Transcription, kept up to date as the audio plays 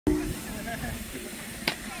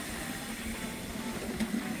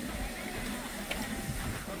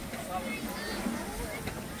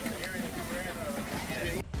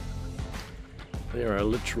There are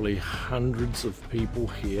literally hundreds of people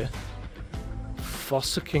here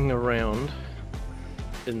fossicking around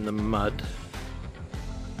in the mud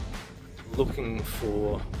looking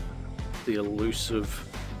for the elusive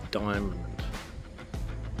diamond.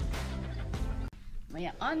 We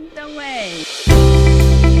are on the way.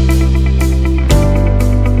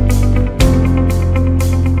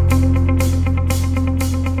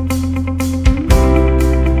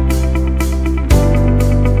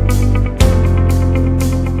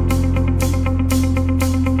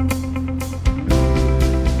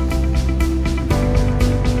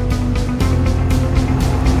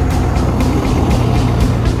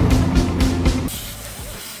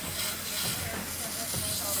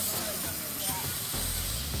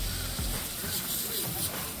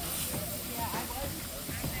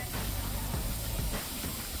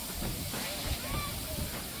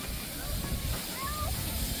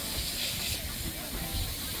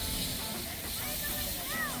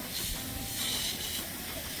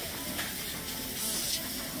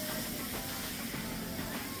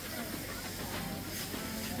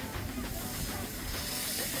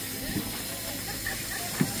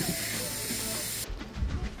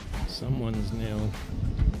 Someone's now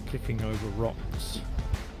kicking over rocks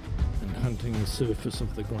and hunting the surface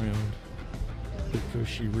of the ground because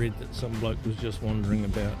she read that some bloke was just wandering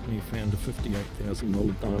about and he found a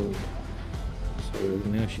 $58,000 diamond. So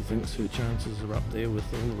now she thinks her chances are up there with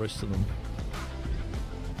all the rest of them.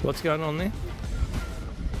 What's going on there?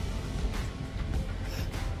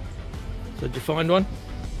 So did you find one?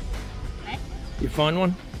 What? You find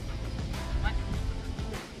one? What?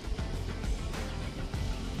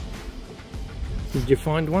 Did you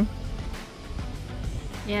find one?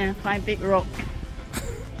 Yeah, 5 big rock.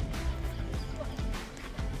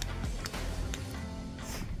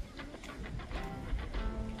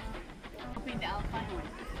 Hoping that I'll find one.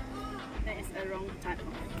 That is the wrong type of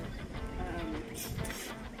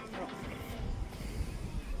rock.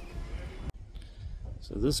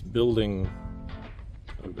 So this building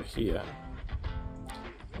over here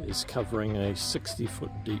is covering a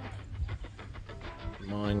 60-foot deep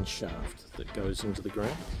mine shaft that goes into the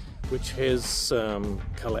ground, which has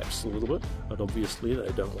collapsed a little bit, but obviously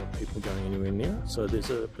they don't want people going anywhere near it, so there's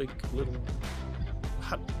a big little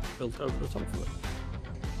hut built over the top of it.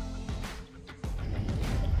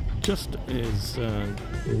 Just as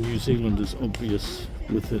New Zealand is obvious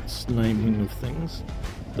with its naming of things,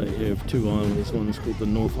 they have two islands, one's called the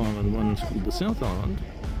North Island, one's called the South Island.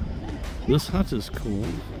 This hut is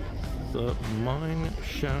called the Mine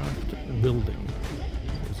Shaft Building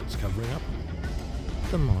because it's covering up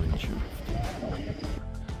the mine shaft.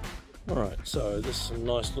 Alright, so this is a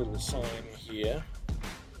nice little sign here,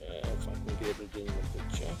 if I can get it in the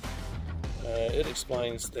picture. It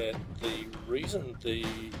explains that the reason the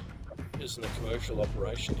isn't a commercial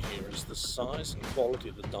operation here is the size and quality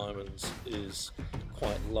of the diamonds is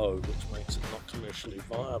quite low, which makes it not commercially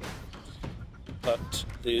viable. But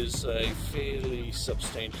there's a fairly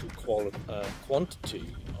substantial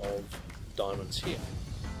quantity of diamonds here,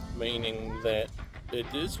 meaning that it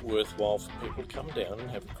is worthwhile for people to come down and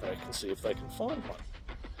have a crack and see if they can find one.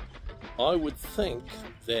 I would think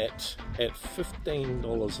that at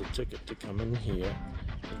 $15 a ticket to come in here,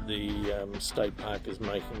 the state park is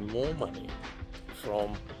making more money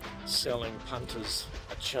from selling punters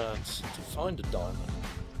a chance to find a diamond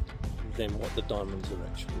than what the diamonds are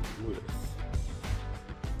actually worth.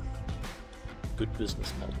 Good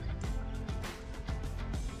business model.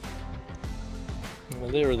 Well,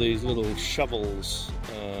 there are these little shovels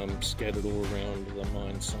scattered all around the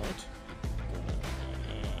mine site.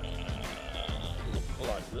 Look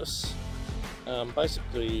like this.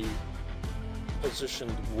 Basically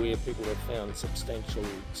positioned where people have found substantial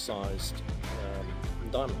sized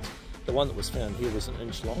diamonds. The one that was found here was an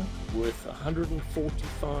inch long, worth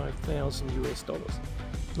 $145,000 US.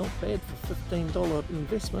 Not bad for $15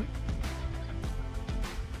 investment.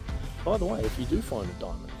 By the way, if you do find a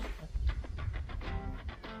diamond,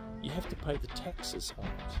 you have to pay the taxes on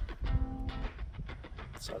it.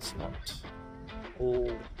 So it's not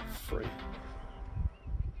all free.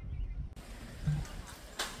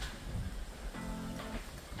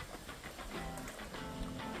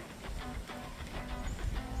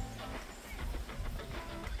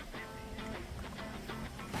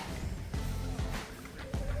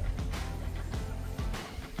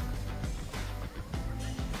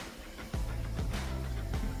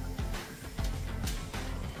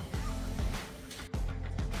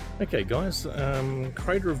 Okay guys,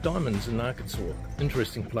 Crater of Diamonds in Arkansas,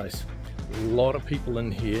 interesting place. A lot of people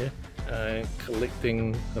in here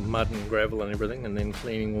collecting the mud and gravel and everything, and then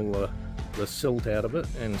cleaning all the the silt out of it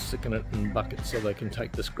and sticking it in buckets so they can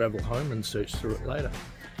take this gravel home and search through it later.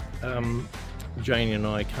 Janie and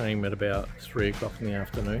I came at about 3 o'clock in the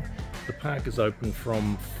afternoon. The park is open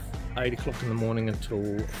from 8 o'clock in the morning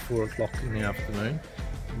until 4 o'clock in the afternoon.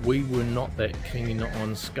 We were not that keen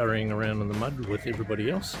on scurrying around in the mud with everybody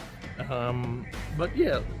else, but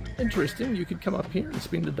yeah, interesting. You could come up here and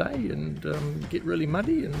spend a day and get really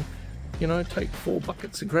muddy and, you know, take 4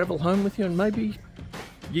 buckets of gravel home with you, and maybe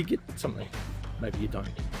you get something, maybe you don't.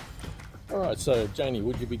 Alright, so Janie,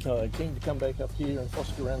 would you be keen to come back up here and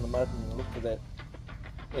foster around the mud and look for that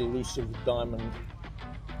elusive diamond?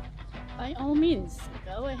 By all means,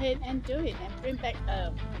 go ahead and do it and bring back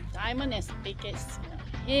a diamond as big as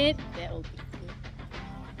your head. That will be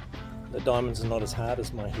good. The diamonds are not as hard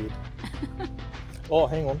as my head. Oh,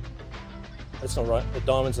 hang on. That's not right. The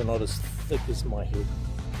diamonds are not as thick as my head.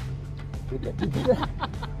 Would that be better?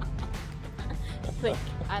 Thick.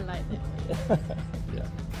 I like that. Yeah.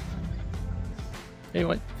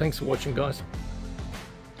 Anyway, thanks for watching, guys.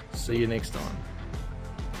 See you next time.